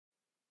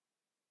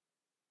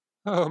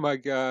Oh my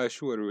gosh,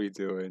 what are we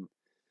doing?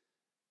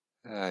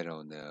 I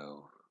don't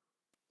know.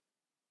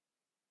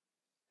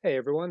 Hey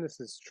everyone, this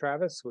is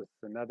Travis with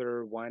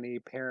another Whiny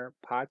Parent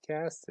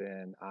podcast,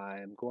 and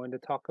I'm going to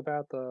talk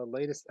about the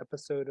latest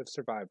episode of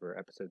Survivor,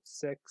 episode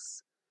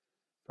 6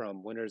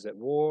 from Winners at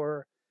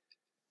War.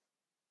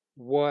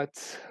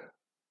 What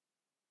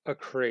a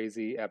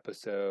crazy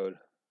episode.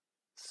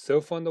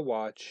 So fun to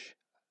watch.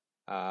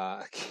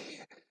 Uh,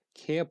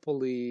 can't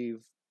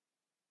believe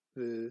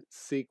the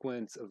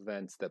sequence of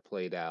events that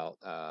played out.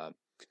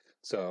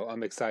 So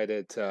I'm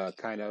excited to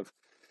kind of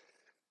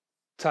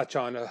touch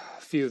on a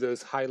few of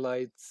those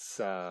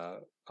highlights.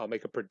 I'll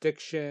make a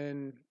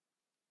prediction.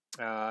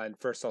 And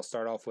first, I'll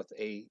start off with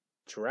a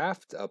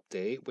draft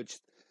update, which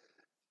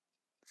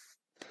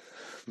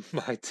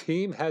my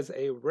team has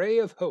a ray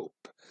of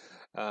hope.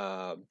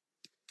 Um,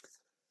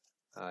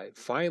 I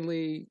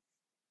finally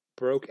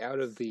broke out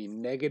of the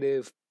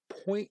negative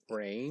point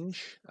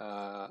range,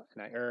 and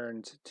I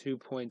earned 2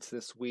 points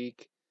this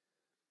week.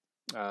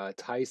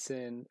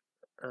 Tyson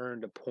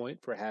earned a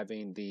point for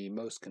having the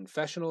most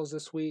confessionals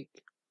this week.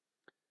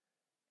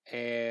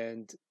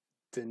 And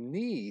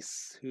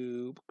Denise,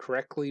 who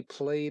correctly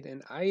played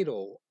an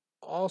idol,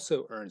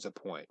 also earns a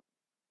point.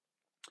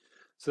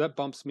 So that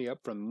bumps me up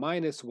from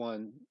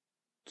 -1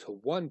 to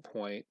 1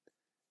 point.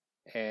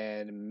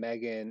 And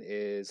Megan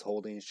is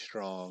holding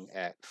strong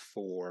at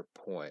 4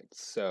 points.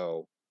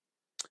 So,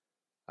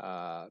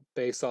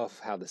 based off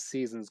how the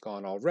season's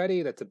gone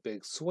already, that's a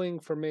big swing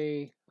for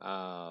me.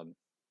 I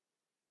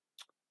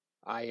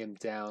am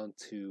down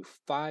to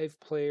 5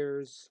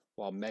 players,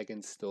 while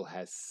Megan still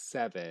has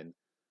 7.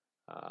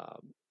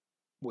 Um,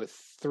 with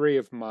 3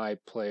 of my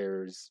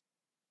players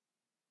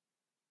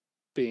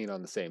being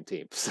on the same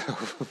team. So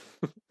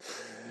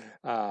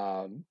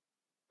um,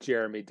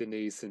 Jeremy,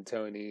 Denise, and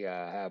Tony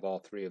have all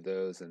 3 of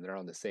those, and they're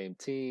on the same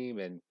team.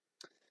 And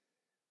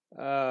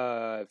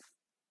if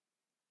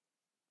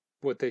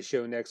what they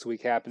show next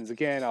week happens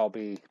again, I'll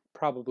be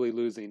probably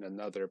losing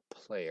another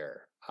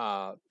player.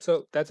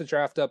 So that's a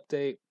draft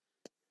update.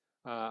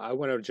 I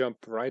want to jump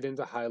right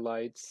into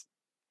highlights.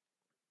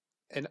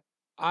 And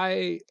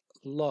I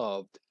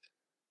loved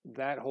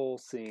that whole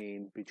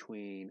scene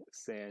between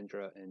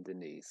Sandra and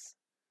Denise.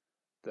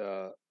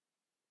 The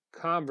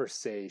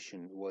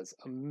conversation was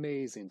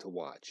amazing to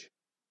watch.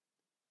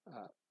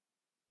 Uh,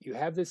 you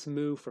have this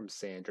move from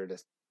Sandra to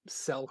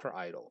sell her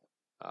idol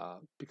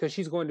because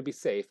she's going to be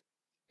safe,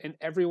 and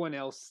everyone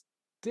else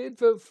did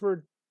vote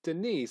for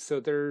Denise, so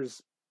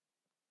there's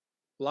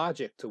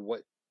logic to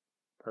what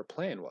her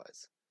plan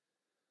was.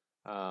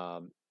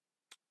 Um,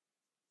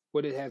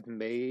 would it have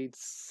made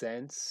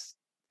sense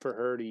for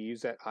her to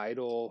use that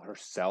idol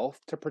herself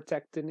to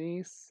protect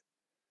Denise?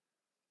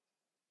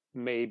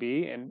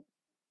 Maybe, and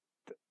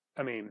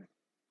I mean,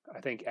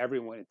 I think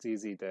everyone, it's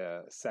easy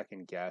to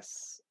second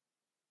guess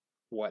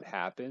what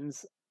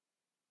happens.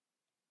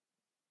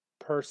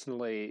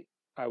 Personally,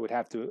 I would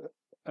have to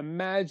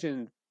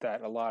imagine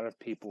that a lot of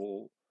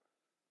people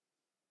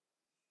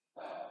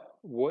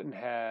wouldn't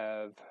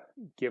have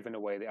given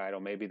away the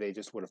idol. Maybe they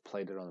just would have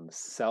played it on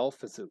themselves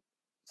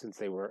since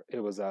it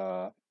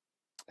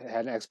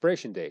had an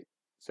expiration date.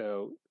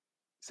 So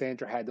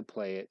Sandra had to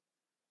play it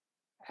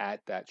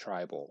at that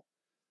tribal.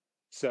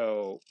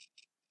 So,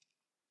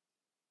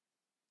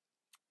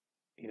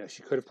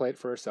 she could have played it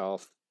for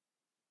herself,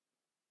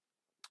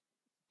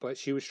 but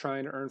she was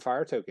trying to earn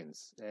fire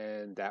tokens,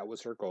 and that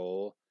was her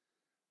goal.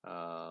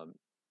 Um,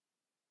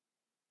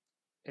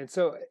 and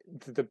so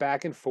the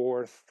back and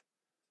forth,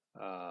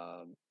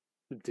 um,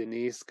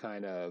 Denise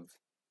kind of,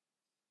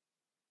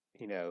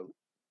 you know,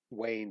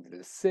 weighing the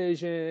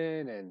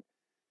decision and,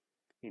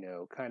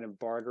 kind of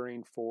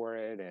bartering for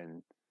it.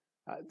 And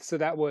so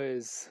that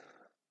was,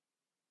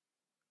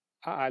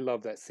 I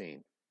love that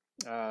scene.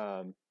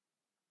 Um,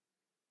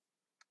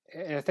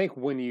 and I think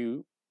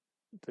when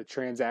the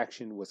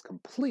transaction was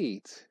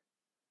complete,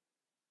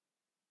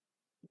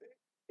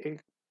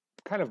 it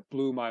kind of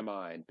blew my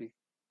mind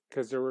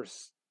because there were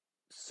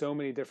so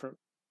many different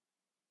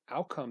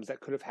outcomes that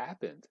could have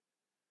happened.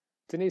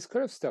 Denise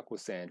could have stuck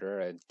with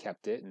Sandra and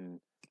kept it, and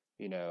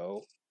you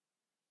know,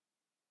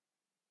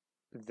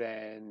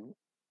 then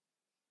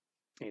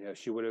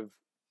she would have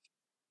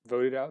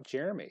voted out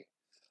Jeremy.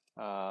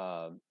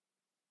 Um,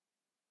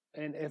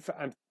 and if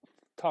I'm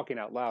talking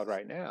out loud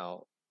right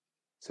now,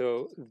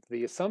 so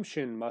the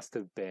assumption must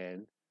have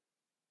been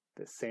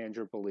that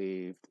Sandra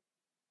believed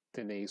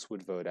Denise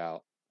would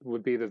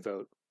be the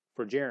vote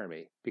for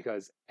Jeremy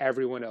because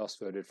everyone else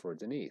voted for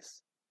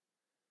Denise.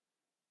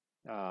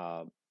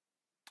 Um,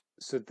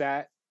 so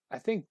that I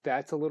think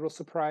that's a little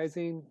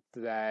surprising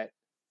that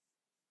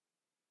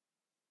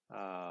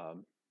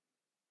um,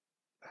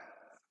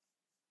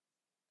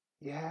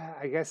 yeah,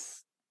 I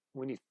guess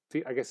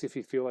I guess if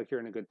you feel like you're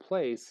in a good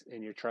place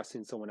and you're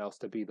trusting someone else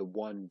to be the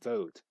one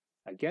vote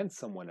against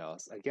someone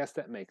else, I guess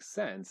that makes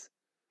sense.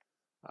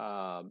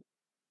 Um,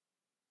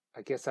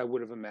 I guess I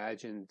would have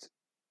imagined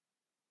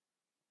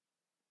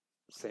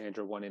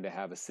Sandra wanting to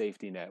have a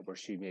safety net where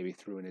she maybe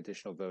threw an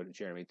additional vote at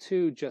Jeremy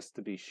too, just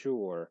to be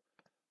sure.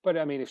 But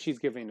I mean, if she's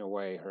giving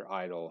away her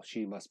idol,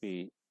 she must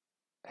be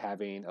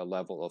having a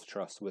level of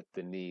trust with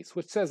Denise,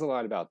 which says a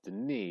lot about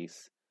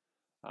Denise.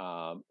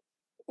 Um,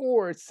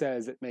 or it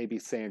says that maybe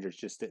Sanders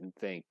just didn't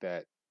think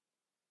that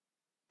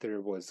there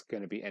was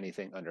going to be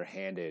anything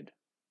underhanded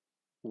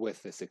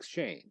with this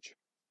exchange.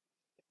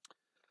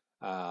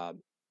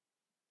 Um,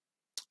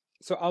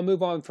 so I'll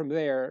move on from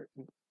there,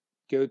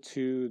 go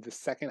to the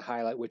second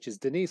highlight, which is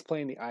Denise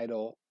playing the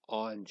idol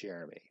on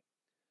Jeremy.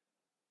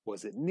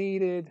 Was it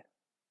needed?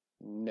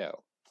 No.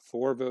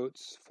 4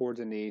 votes for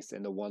Denise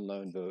and the 1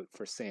 lone vote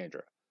for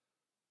Sandra.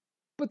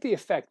 But the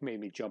effect made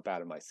me jump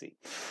out of my seat.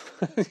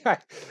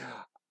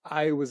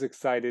 I was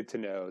excited to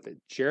know that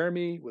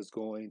Jeremy was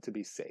going to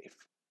be safe.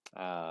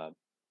 Uh,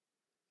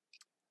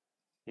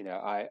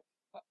 I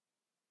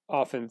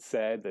often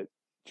said that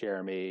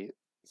Jeremy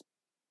is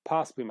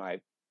possibly my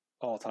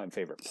all-time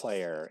favorite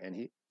player, and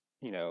he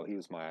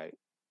was my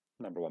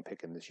number 1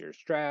 pick in this year's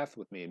draft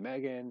with me and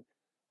Megan.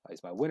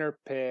 He's my winner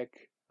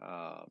pick.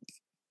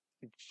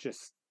 It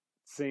just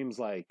seems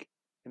like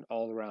an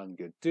all-around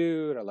good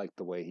dude. I like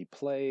the way he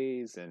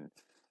plays, and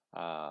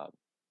uh,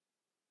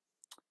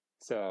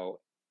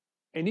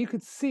 and you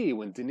could see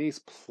when Denise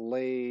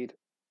played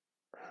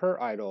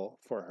her idol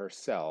for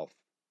herself,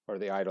 or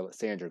the idol that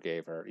Sandra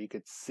gave her, you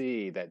could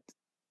see that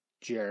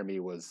Jeremy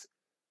was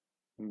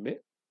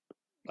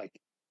like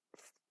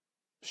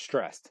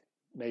stressed,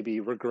 maybe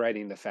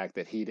regretting the fact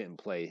that he didn't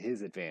play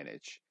his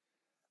advantage.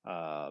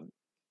 Um,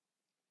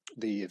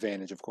 the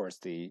advantage, of course,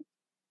 the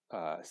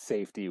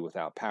safety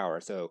without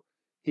power. So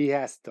he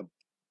has the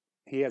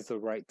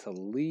right to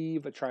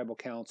leave a tribal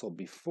council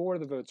before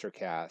the votes are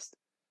cast,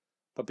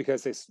 but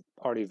because they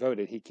already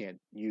voted, he can't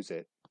use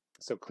it.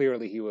 So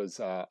clearly, he was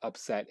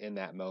upset in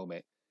that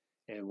moment.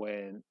 And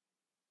when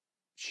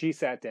she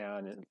sat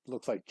down, and it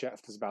looks like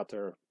Jeff is about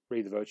to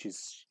read the vote,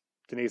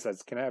 Denise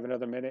says, "Can I have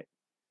another minute?"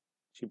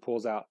 She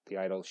pulls out the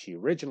idol she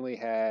originally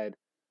had,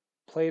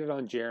 played it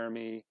on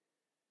Jeremy.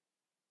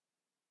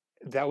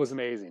 That was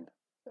amazing.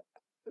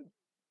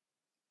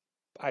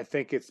 I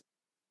think it's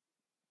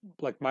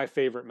like my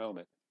favorite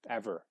moment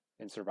ever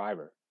in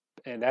Survivor,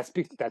 and that's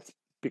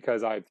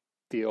because I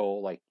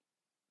feel like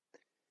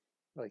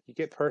you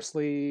get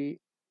personally,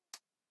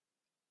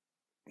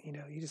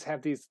 you just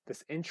have this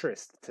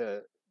interest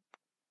to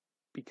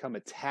become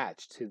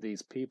attached to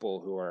these people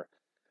who are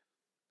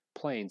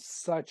playing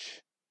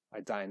such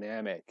a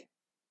dynamic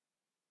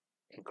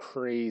and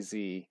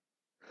crazy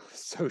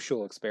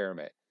social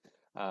experiment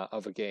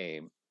of a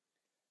game.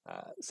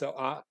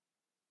 So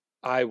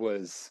I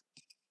was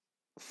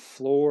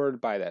floored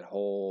by that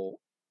whole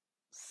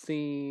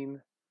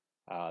scene,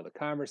 the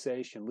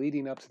conversation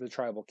leading up to the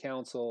tribal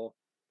council.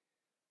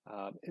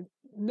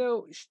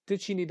 No,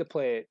 did she need to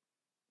play it?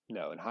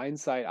 No. In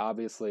hindsight,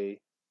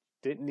 obviously,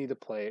 didn't need to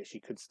play it. She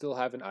could still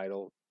have an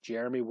idol.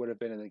 Jeremy would have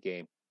been in the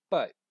game,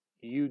 but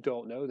you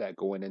don't know that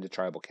going into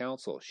tribal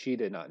council. She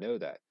did not know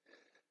that.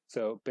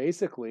 So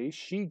basically,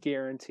 she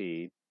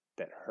guaranteed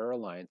that her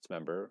alliance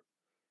member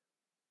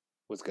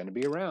was going to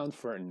be around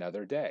for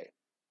another day.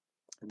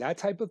 And that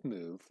type of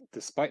move,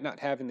 despite not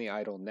having the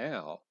idol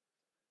now,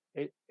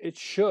 it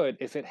should,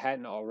 if it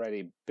hadn't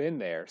already been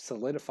there,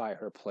 solidify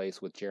her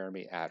place with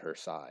Jeremy at her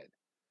side.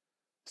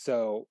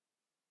 So,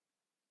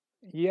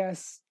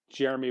 yes,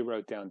 Jeremy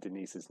wrote down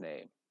Denise's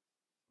name,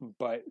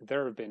 but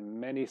there have been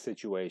many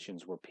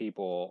situations where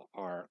people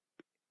are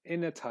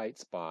in a tight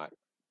spot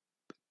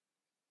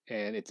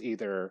and it's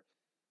either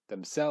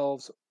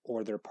themselves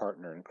or their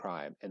partner in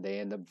crime, and they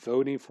end up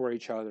voting for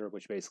each other,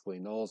 which basically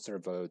nulls their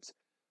votes.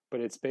 But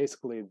it's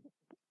basically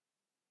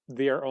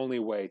their only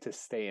way to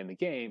stay in the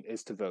game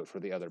is to vote for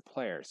the other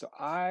player. So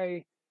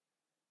I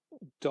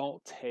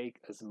don't take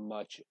as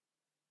much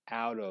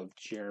out of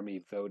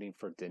Jeremy voting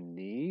for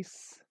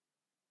Denise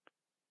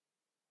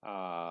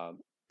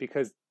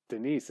because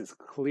Denise is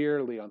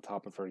clearly on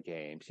top of her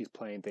game. She's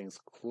playing things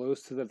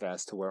close to the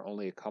vest to where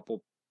only a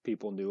couple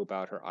people knew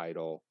about her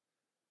idol.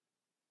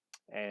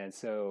 And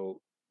so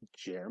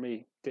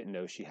Jeremy didn't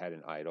know she had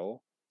an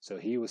idol. So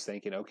he was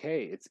thinking,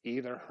 okay, it's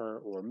either her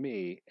or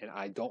me, and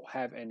I don't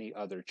have any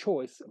other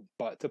choice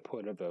but to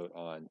put a vote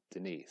on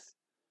Denise.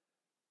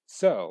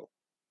 So,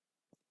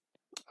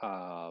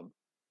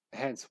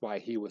 hence why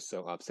he was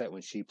so upset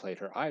when she played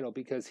her idol,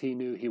 because he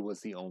knew he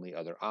was the only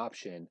other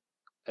option,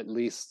 at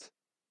least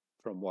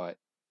from what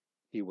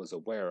he was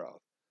aware of.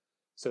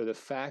 So the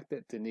fact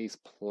that Denise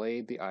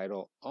played the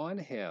idol on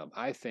him,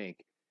 I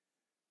think,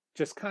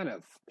 just kind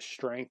of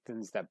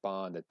strengthens that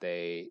bond that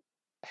they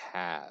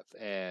have.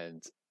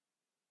 And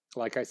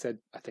like I said,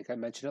 I think I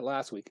mentioned it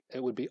last week,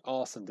 it would be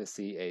awesome to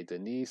see a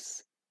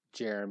Denise,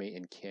 Jeremy,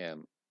 and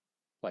Kim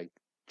like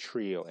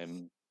trio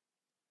and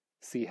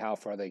see how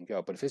far they can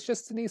go. But if it's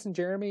just Denise and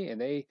Jeremy and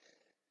they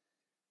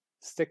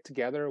stick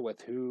together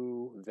with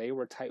who they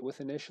were tight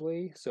with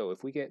initially, so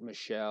if we get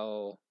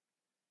Michelle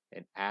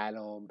and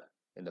Adam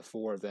and the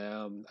 4 of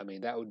them, I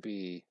mean, that would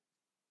be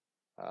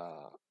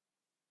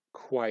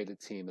quite a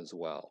team as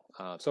well.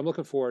 So I'm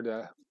looking forward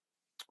to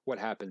what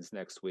happens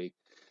next week.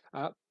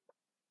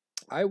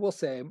 I will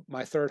say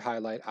my third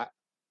highlight,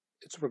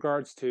 it's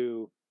regards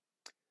to,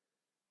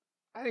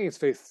 I think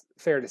it's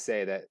fair to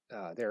say that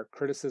there are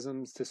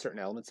criticisms to certain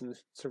elements in the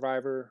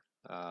Survivor.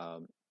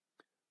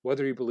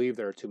 Whether you believe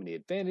there are too many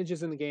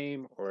advantages in the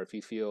game, or if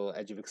you feel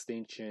Edge of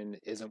Extinction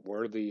isn't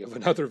worthy of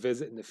another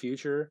visit in the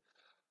future,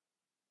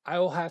 I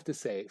will have to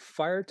say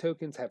fire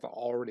tokens have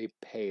already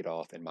paid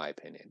off, in my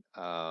opinion.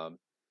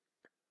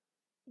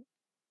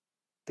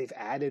 They've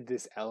added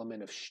this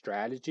element of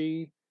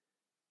strategy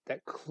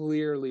that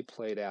clearly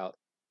played out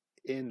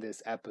in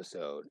this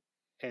episode,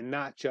 and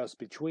not just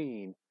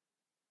between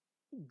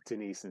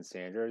Denise and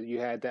Sandra. You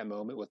had that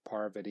moment with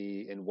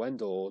Parvati and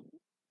Wendell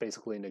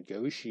basically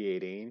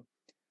negotiating,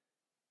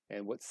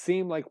 and what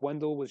seemed like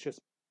Wendell was just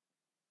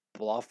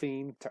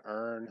bluffing to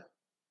earn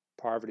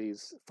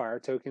Parvati's fire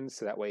tokens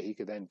so that way he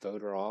could then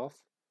vote her off.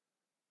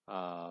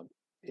 Um,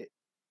 it,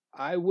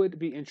 I would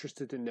be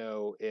interested to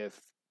know if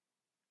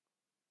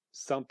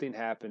something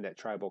happened at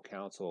Tribal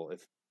Council,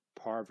 if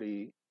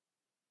Parvati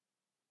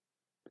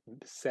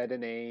said a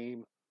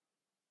name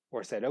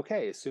or said,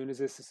 okay, as soon as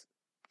this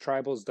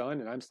tribal's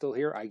done and I'm still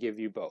here, I give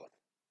you both.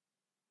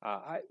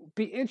 I'd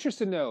be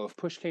interested to know if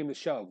push came to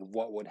shove,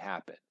 what would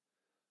happen.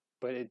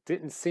 But it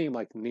didn't seem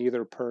like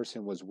neither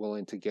person was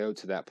willing to go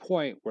to that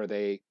point where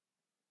they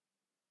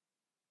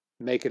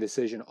make a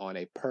decision on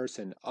a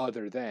person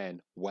other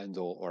than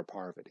Wendell or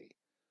Parvati.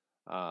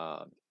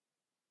 Um,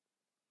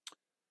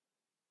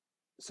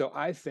 so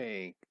I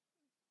think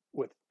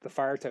with the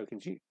fire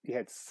tokens, you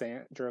had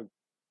Sandra,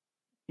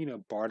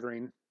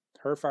 bartering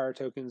her fire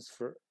tokens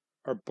for,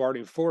 or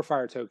bartering 4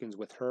 fire tokens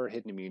with her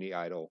hidden immunity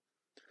idol.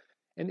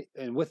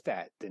 And with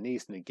that,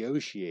 Denise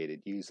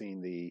negotiated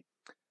using the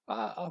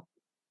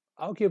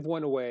I'll give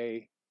one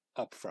away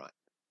up front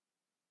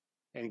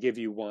and give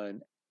you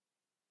one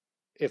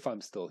if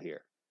I'm still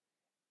here.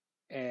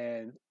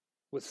 And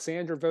with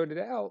Sandra voted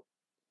out,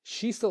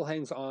 she still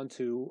hangs on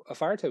to a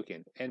fire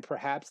token, and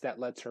perhaps that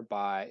lets her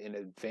buy an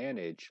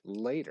advantage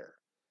later.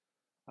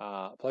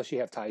 Plus, you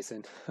have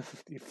Tyson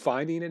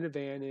finding an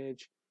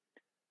advantage,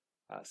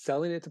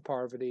 selling it to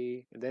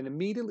Parvati, and then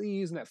immediately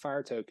using that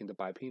fire token to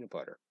buy peanut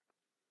butter.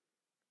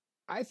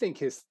 I think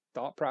his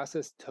thought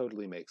process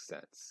totally makes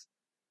sense.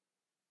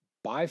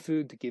 Buy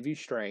food to give you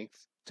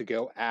strength to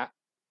go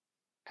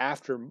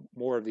after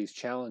more of these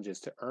challenges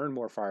to earn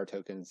more fire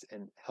tokens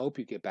and help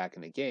you get back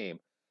in the game.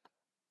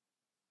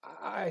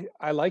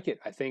 I like it.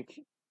 I think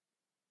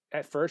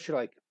at first you're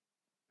like,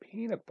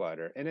 peanut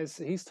butter, and as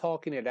he's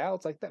talking it out,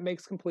 it's like that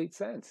makes complete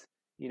sense.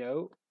 You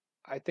know,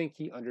 I think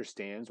he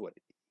understands what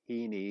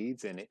he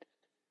needs, and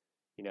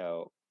you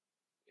know,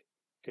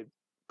 it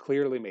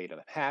clearly made him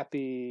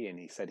happy. And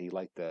he said he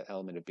liked the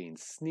element of being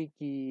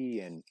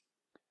sneaky, and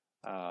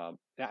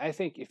I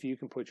think if you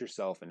can put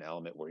yourself in an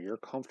element where you're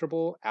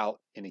comfortable out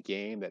in a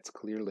game that's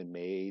clearly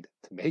made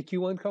to make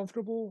you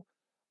uncomfortable,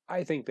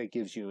 I think that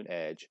gives you an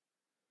edge.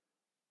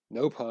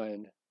 No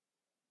pun,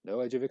 no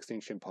Edge of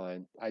Extinction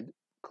pun. I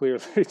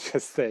clearly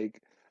just think,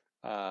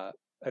 I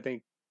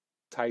think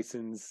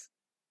Tyson's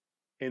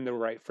in the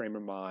right frame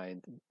of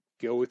mind.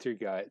 Go with your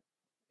gut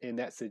in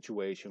that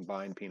situation,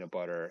 buying peanut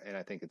butter, and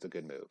I think it's a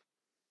good move.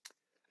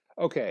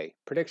 Okay,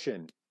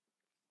 prediction.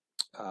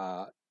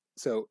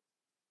 So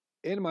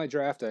in my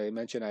draft, I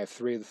mentioned I have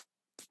 3 of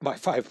my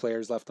 5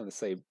 players left on the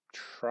same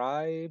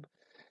tribe.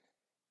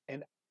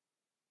 And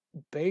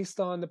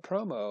based on the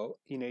promo,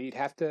 you'd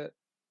have to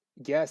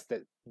guess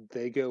that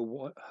they go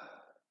one.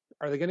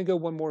 Are they going to go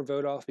one more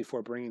vote off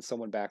before bringing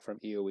someone back from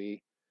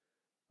EOE?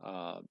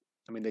 I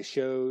mean, they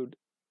showed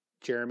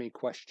Jeremy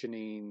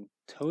questioning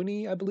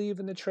Tony, I believe,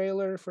 in the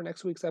trailer for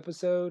next week's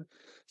episode.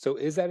 So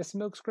is that a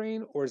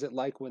smokescreen, or is it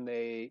like when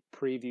they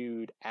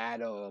previewed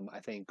Adam, I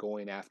think,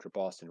 going after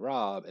Boston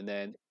Rob, and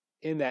then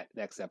in that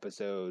next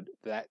episode,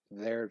 that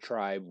their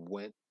tribe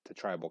went to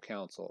tribal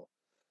council?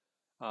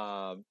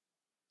 I'll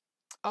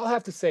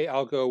have to say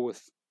I'll go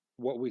with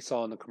what we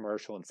saw in the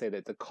commercial and say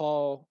that the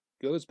call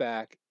goes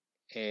back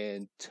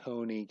and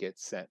Tony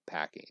gets sent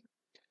packing.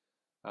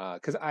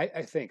 Because I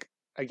think,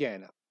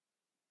 again,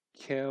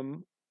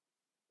 Kim,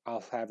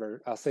 I'll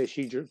say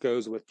she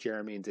goes with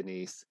Jeremy and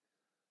Denise.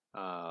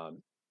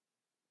 And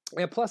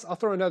plus, I'll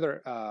throw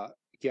another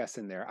guess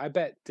in there. I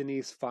bet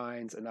Denise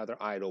finds another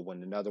idol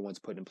when another one's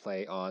put in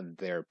play on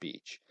their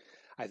beach.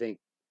 I think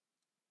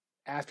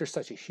after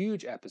such a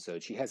huge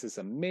episode, she has this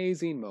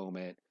amazing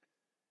moment.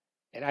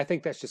 And I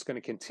think that's just going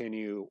to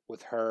continue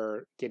with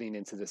her getting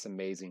into this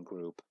amazing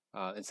group.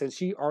 And since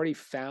she already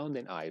found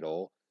an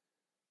idol,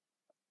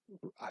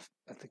 I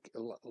think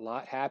a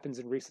lot happens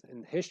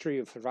in history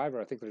of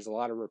Survivor. I think there's a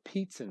lot of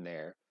repeats in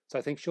there. So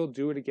I think she'll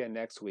do it again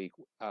next week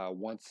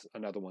once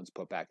another one's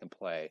put back in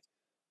play,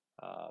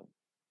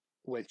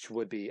 which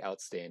would be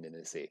outstanding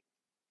to see.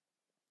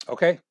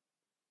 Okay,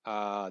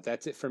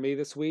 that's it for me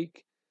this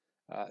week.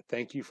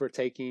 Thank you for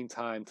taking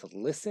time to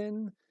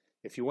listen.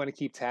 If you want to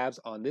keep tabs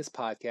on this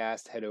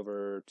podcast, head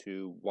over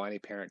to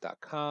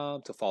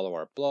whinyparent.com to follow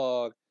our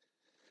blog,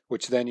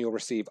 which then you'll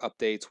receive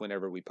updates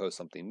whenever we post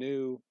something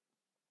new.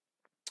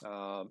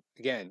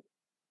 Again,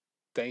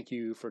 thank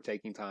you for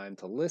taking time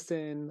to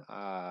listen.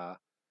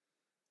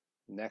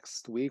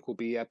 Next week will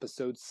be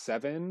episode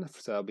 7,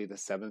 so that'll be the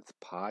 7th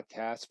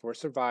podcast for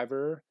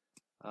Survivor.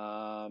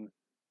 Don't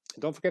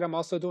forget, I'm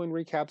also doing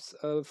recaps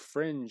of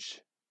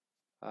Fringe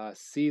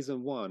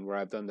season 1, where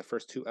I've done the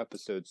first 2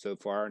 episodes so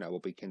far, and I will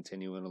be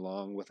continuing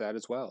along with that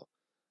as well.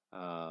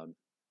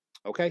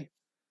 Okay,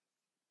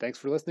 thanks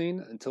for listening.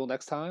 Until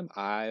next time,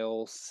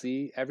 I'll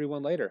see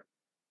everyone later.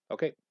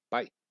 Okay,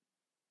 bye.